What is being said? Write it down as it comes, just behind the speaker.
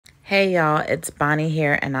Hey y'all, it's Bonnie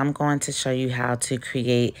here, and I'm going to show you how to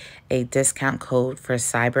create a discount code for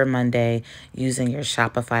Cyber Monday using your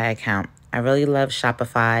Shopify account. I really love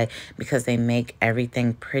Shopify because they make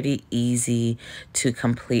everything pretty easy to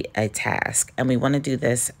complete a task. And we want to do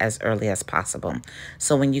this as early as possible.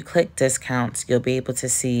 So when you click discounts, you'll be able to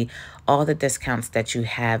see all the discounts that you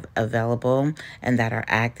have available and that are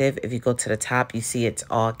active. If you go to the top, you see it's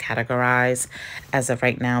all categorized. As of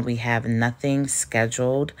right now, we have nothing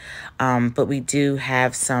scheduled, but we do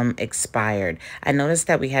have some expired. I noticed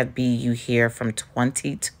that we have BU here from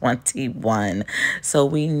 2021. So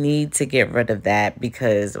we need to get rid of that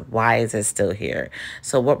because why is it still here?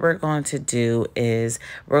 So what we're going to do is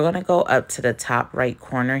we're going to go up to the top right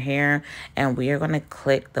corner here, and we are going to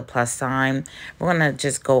click the plus sign. We're going to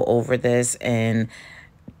just go over this and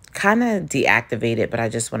kind of deactivate it, but I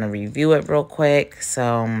just want to review it real quick.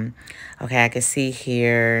 So, okay, I can see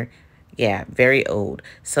here, yeah, very old.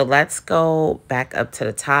 So let's go back up to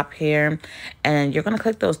the top here, and you're going to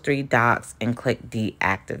click those three dots and click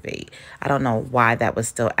deactivate. I don't know why that was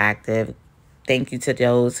still active. Thank you to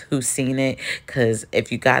those who've seen it, because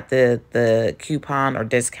if you got the coupon or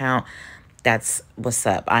discount, that's what's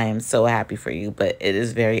up. I am so happy for you, but it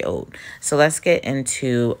is very old. So let's get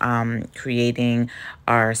into creating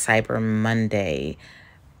our Cyber Monday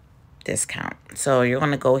discount. So you're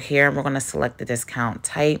going to go here. We're going to select the discount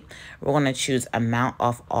type. We're going to choose amount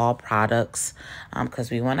off all products because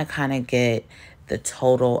we want to kind of get the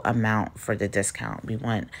total amount for the discount. We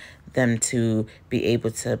want them to be able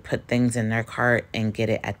to put things in their cart and get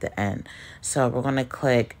it at the end. So we're going to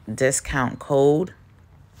click discount code.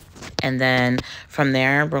 And then from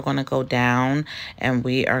there, we're going to go down and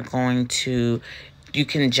we are going to, you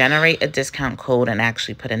can generate a discount code and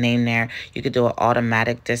actually put a name there. You could do an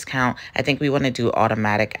automatic discount. I think we want to do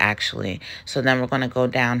automatic actually. So then we're going to go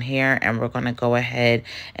down here and we're going to go ahead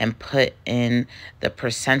and put in the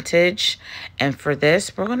percentage. And for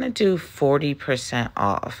this, we're going to do 40%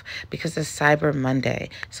 off because it's Cyber Monday.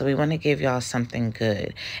 So we want to give y'all something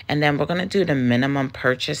good. And then we're going to do the minimum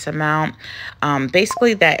purchase amount.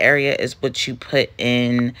 Basically that area is what you put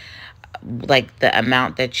in, like the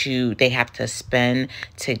amount that they have to spend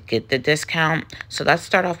to get the discount. So let's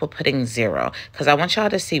start off with putting 0 because I want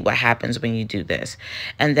y'all to see what happens when you do this.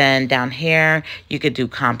 And then down here, you could do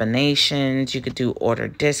combinations, you could do order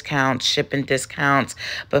discounts, shipping discounts.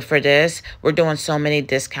 But for this, we're doing so many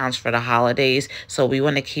discounts for the holidays. So we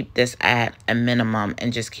want to keep this at a minimum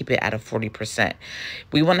and just keep it at a 40%.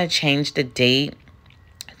 We want to change the date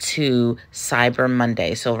to Cyber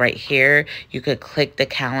Monday. So right here, you could click the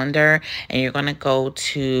calendar and you're going to go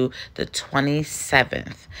to the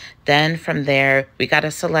 27th. Then from there, we got to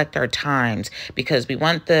select our times because we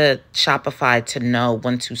want the Shopify to know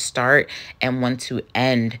when to start and when to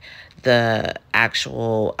end the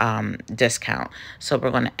actual discount. So we're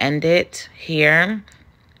going to end it here.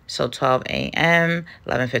 So 12 a.m.,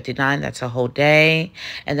 11:59, that's a whole day.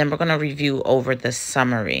 And then we're going to review over the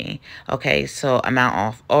summary. Okay, so amount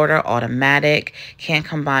off order, automatic, can't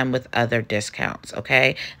combine with other discounts.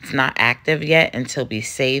 Okay, it's not active yet until we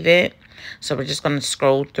save it. So we're just going to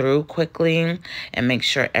scroll through quickly and make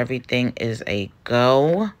sure everything is a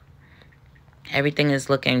go. Everything is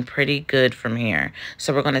looking pretty good from here.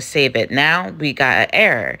 So we're going to save it. Now we got an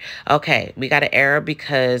error. Okay, we got an error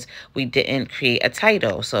because we didn't create a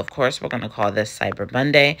title. So of course, we're going to call this Cyber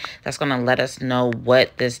Monday. That's going to let us know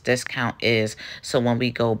what this discount is. So when we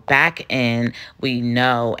go back in, we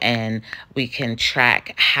know and we can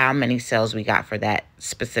track how many sales we got for that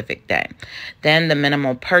specific day. Then the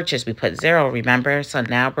minimal purchase, we put 0, remember? So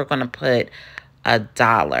now we're going to put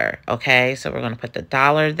 $1. Okay, so we're going to put the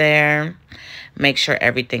 $1 there. Make sure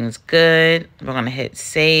everything's good. We're going to hit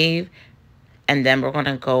save. And then we're going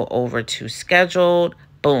to go over to scheduled.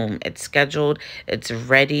 Boom, it's scheduled. It's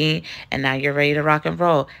ready. And now you're ready to rock and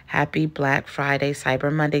roll. Happy Black Friday,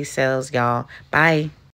 Cyber Monday sales, y'all. Bye.